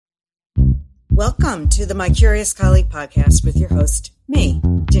Welcome to the My Curious Colleague podcast with your host, me,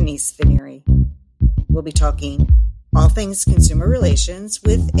 Denise Vinieri. We'll be talking all things consumer relations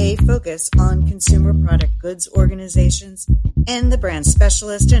with a focus on consumer product goods organizations and the brand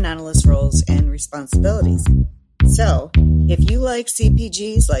specialist and analyst roles and responsibilities. So, if you like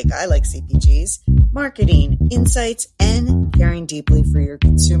CPGs like I like CPGs, marketing, insights, and caring deeply for your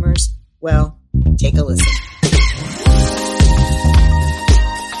consumers, well, take a listen.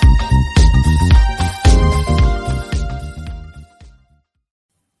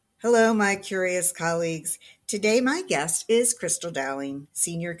 Hello, my curious colleagues. Today, my guest is Krystle Dowling,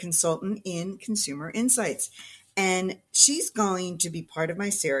 Senior Consultant in Consumer Insights, and she's going to be part of my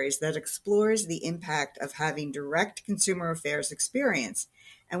series that explores the impact of having direct consumer affairs experience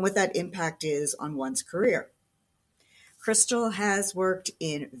and what that impact is on one's career. Krystle has worked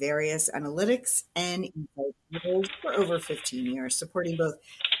in various analytics and insight roles for over 15 years, supporting both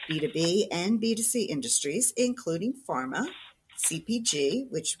B2B and B2C industries, including pharma, CPG,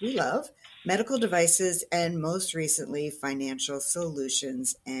 which we love, medical devices, and most recently, financial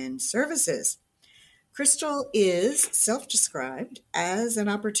solutions and services. Krystle is self-described as an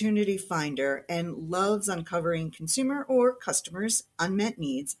opportunity finder and loves uncovering consumer or customers' unmet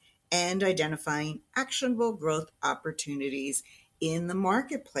needs and identifying actionable growth opportunities in the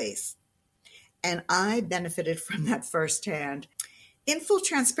marketplace. And I benefited from that firsthand. In full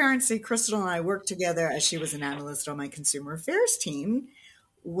transparency, Krystle and I worked together as she was an analyst on my consumer affairs team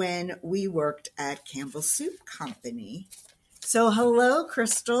when we worked at Campbell Soup Company. So hello,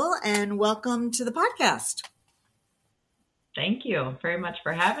 Krystle, and welcome to the podcast. Thank you very much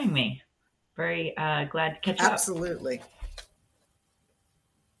for having me. Very glad to catch up. Absolutely.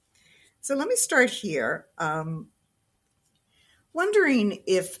 So let me start here. Wondering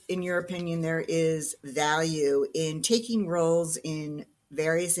if, in your opinion, there is value in taking roles in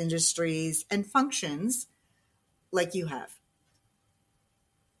various industries and functions like you have.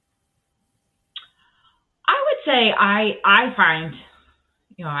 I would say I find,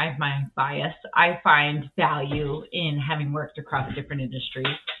 I have my bias. I find value in having worked across different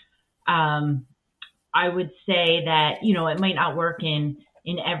industries. I would say that, it might not work in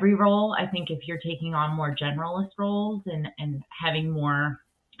every role. I think if you're taking on more generalist roles and having more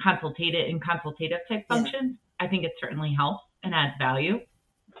consultative type functions, I think it certainly helps and adds value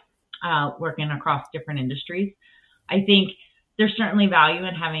working across different industries. I think there's certainly value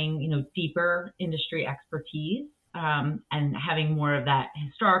in having, deeper industry expertise and having more of that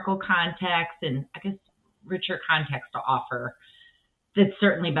historical context and I guess richer context to offer. That's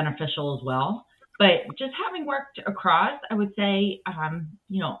certainly beneficial as well. But just having worked across, I would say,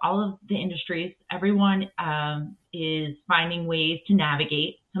 all of the industries, everyone is finding ways to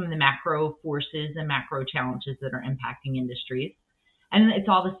navigate some of the macro forces and macro challenges that are impacting industries. And it's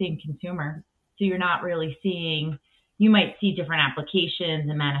all the same consumer. So you're not really you might see different applications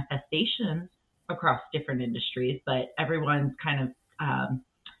and manifestations across different industries, but everyone's kind of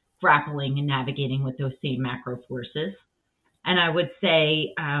grappling and navigating with those same macro forces. And I would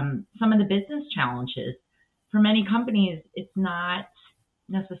say some of the business challenges for many companies, it's not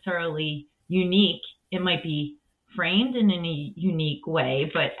necessarily unique. It might be framed in a unique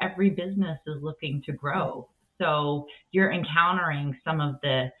way, but every business is looking to grow. So you're encountering some of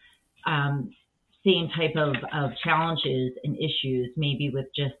the same type of challenges and issues, maybe with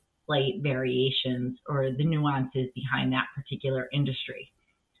just slight variations or the nuances behind that particular industry.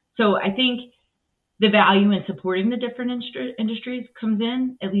 So I think the value in supporting the different industries comes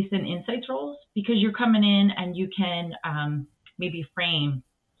in, at least in insights roles, because you're coming in and you can maybe frame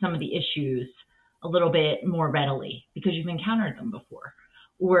some of the issues a little bit more readily because you've encountered them before,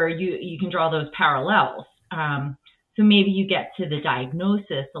 or you can draw those parallels. So maybe you get to the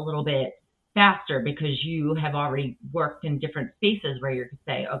diagnosis a little bit faster because you have already worked in different spaces where you could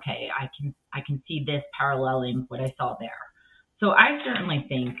say, okay, I can see this paralleling what I saw there. So I certainly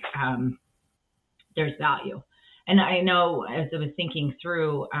think there's value. And I know as I was thinking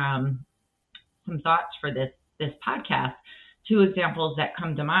through some thoughts for this podcast, two examples that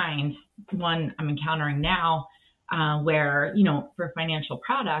come to mind. One I'm encountering now where, for financial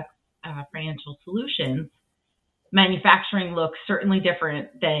products, financial solutions, manufacturing looks certainly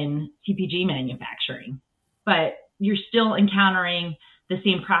different than CPG manufacturing, but you're still encountering the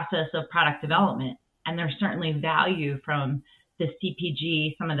same process of product development. And there's certainly value from the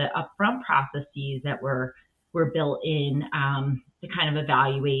CPG, some of the upfront processes that were built in to kind of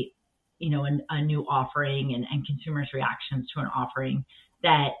evaluate, a new offering and consumers' reactions to an offering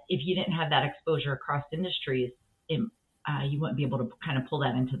that if you didn't have that exposure across industries, you wouldn't be able to kind of pull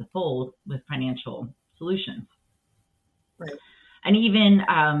that into the fold with financial solutions. Right. And even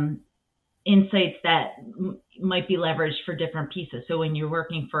insights that might be leveraged for different pieces. So when you're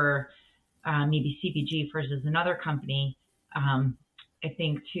working for maybe CPG versus another company, I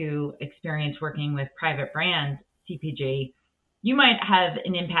think to experience working with private brand CPG, you might have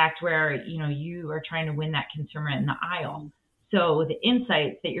an impact where you are trying to win that consumer in the aisle. So the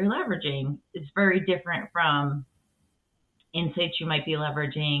insights that you're leveraging is very different from insights you might be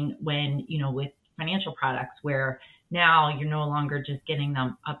leveraging when, with financial products, where now you're no longer just getting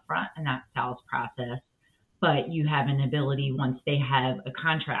them upfront in that sales process, but you have an ability, once they have a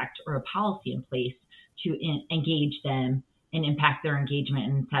contract or a policy in place, to engage them and impact their engagement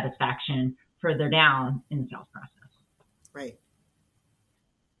and satisfaction further down in the sales process. Right.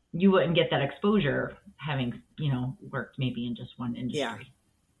 You wouldn't get that exposure having, worked maybe in just one industry.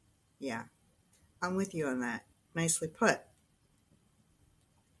 Yeah. I'm with you on that. Nicely put.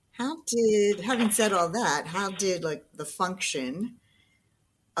 Having said all that, how did like the function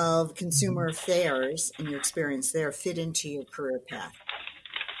of consumer affairs and your experience there fit into your career path?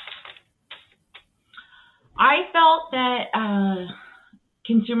 I felt that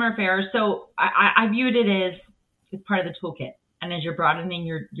consumer affairs, so I viewed it as part of the toolkit. And as you're broadening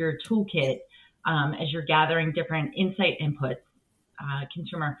your toolkit, as you're gathering different insight inputs,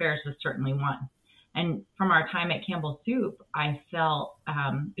 consumer affairs was certainly one. And from our time at Campbell's Soup, I felt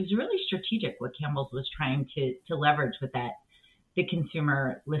it was really strategic what Campbell's was trying to leverage with that, the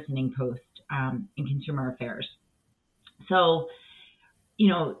consumer listening post in consumer affairs. So,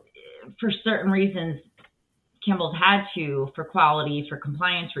 for certain reasons, Campbell's had to, for quality, for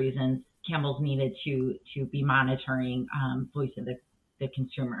compliance reasons, Campbell's needed to be monitoring voice of the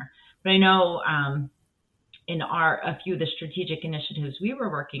consumer. But I know in a few of the strategic initiatives we were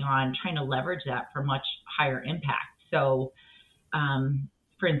working on, trying to leverage that for much higher impact. So,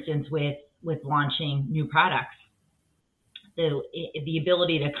 for instance, with launching new products, the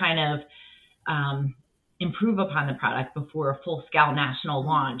ability to kind of improve upon the product before a full-scale national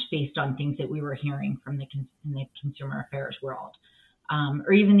launch based on things that we were hearing from in the consumer affairs world.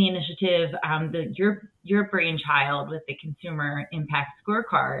 Or even the initiative, your brainchild with the consumer impact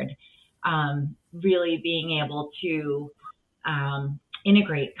scorecard, really being able to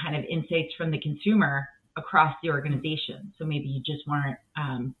integrate kind of insights from the consumer across the organization. So maybe you just weren't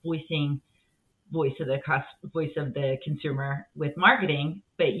voicing voice of the consumer with marketing,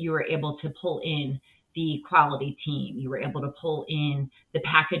 but you were able to pull in the quality team. You were able to pull in the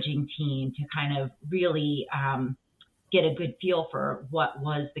packaging team to kind of really get a good feel for what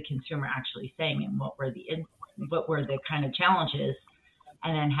was the consumer actually saying and what were the kind of challenges,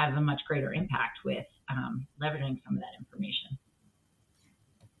 and then have a much greater impact with leveraging some of that information.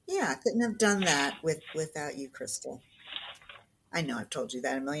 Yeah, I couldn't have done that without you, Krystle. I know I've told you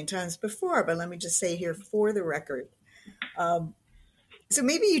that a million times before, but let me just say here for the record. So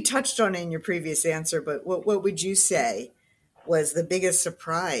maybe you touched on it in your previous answer, but what would you say was the biggest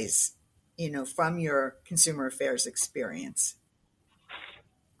surprise, from your consumer affairs experience?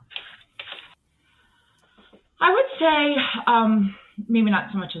 I would say maybe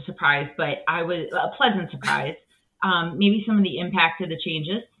not so much a surprise, but I was a pleasant surprise. Maybe some of the impact of the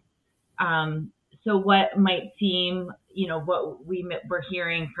changes. So what might seem, what we're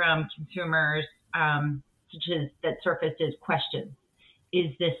hearing from consumers, such as that surfaced as questions.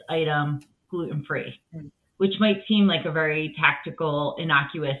 Is this item gluten-free? Which might seem like a very tactical,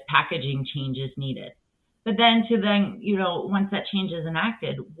 innocuous packaging change is needed. But then once that change is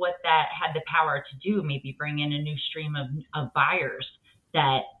enacted, what that had the power to do, maybe bring in a new stream of buyers,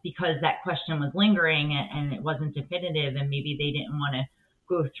 that because that question was lingering and it wasn't definitive, and maybe they didn't want to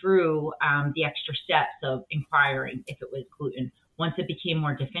go through the extra steps of inquiring if it was gluten. Once it became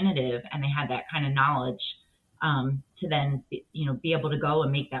more definitive and they had that kind of knowledge, to then be able to go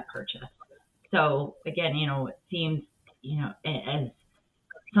and make that purchase. So again, it seems as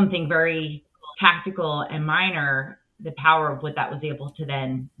something very tactical and minor, the power of what that was able to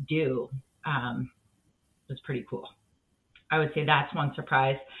then do was pretty cool. I would say that's one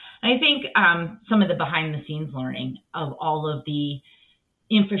surprise. And I think some of the behind the scenes learning of all of the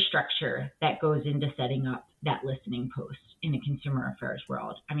infrastructure that goes into setting up that listening post in a consumer affairs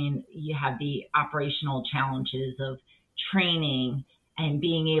world. I mean, you have the operational challenges of training and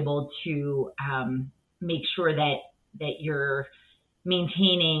being able to make sure that you're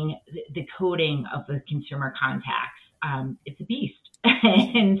maintaining the coding of the consumer contacts. It's a beast.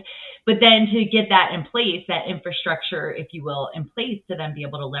 But then to get that in place, that infrastructure, if you will, in place to then be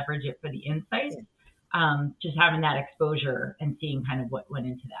able to leverage it for the insights, just having that exposure and seeing kind of what went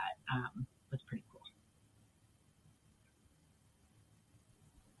into that was pretty cool.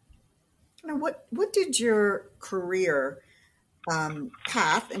 Now, what did your career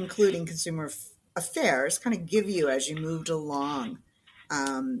path, including consumer affairs, kind of give you as you moved along,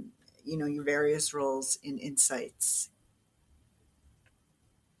 your various roles in insights?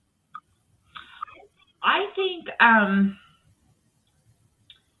 I think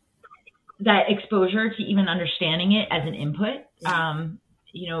that exposure to even understanding it as an input.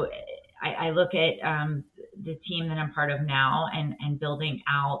 Yeah. I look at the team that I'm part of now, and building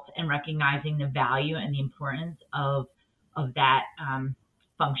out and recognizing the value and the importance of that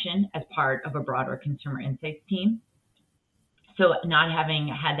function as part of a broader consumer insights team. So not having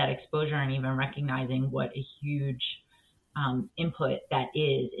had that exposure and even recognizing what a huge input that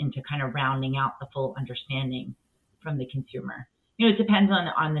is into kind of rounding out the full understanding from the consumer. It depends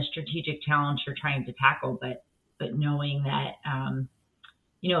on the strategic challenge you're trying to tackle, but knowing that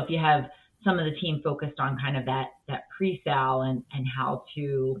if you have some of the team focused on kind of that pre-sale and how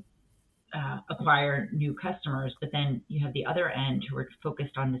to acquire new customers, but then you have the other end who are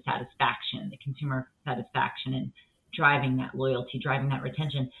focused on the satisfaction, the consumer satisfaction, and driving that loyalty, driving that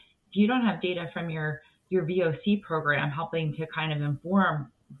retention. If you don't have data from your VOC program helping to kind of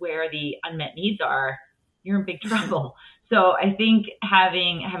inform where the unmet needs are, you're in big trouble. So I think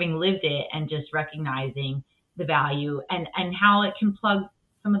having lived it and just recognizing the value and how it can plug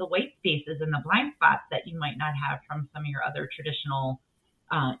some of the white spaces and the blind spots that you might not have from some of your other traditional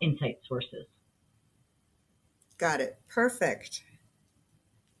insight sources. Got it. Perfect.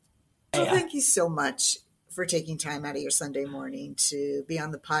 Well, thank you so much for taking time out of your Sunday morning to be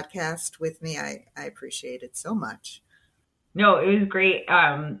on the podcast with me. I appreciate it so much. No, it was great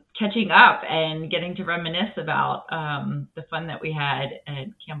catching up and getting to reminisce about the fun that we had at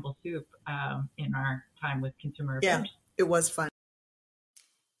Campbell Soup in our time with consumer affairs. Yeah, it was fun.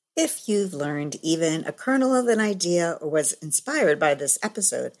 If you've learned even a kernel of an idea or was inspired by this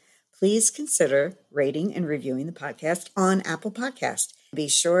episode, please consider rating and reviewing the podcast on Apple Podcast. Be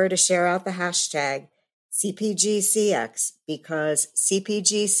sure to share out the hashtag CPGCX because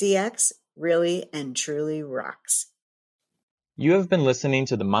CPGCX really and truly rocks. You have been listening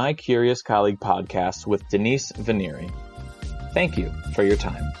to the My Curious Colleague podcast with Denise Vanieri. Thank you for your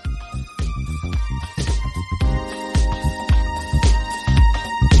time.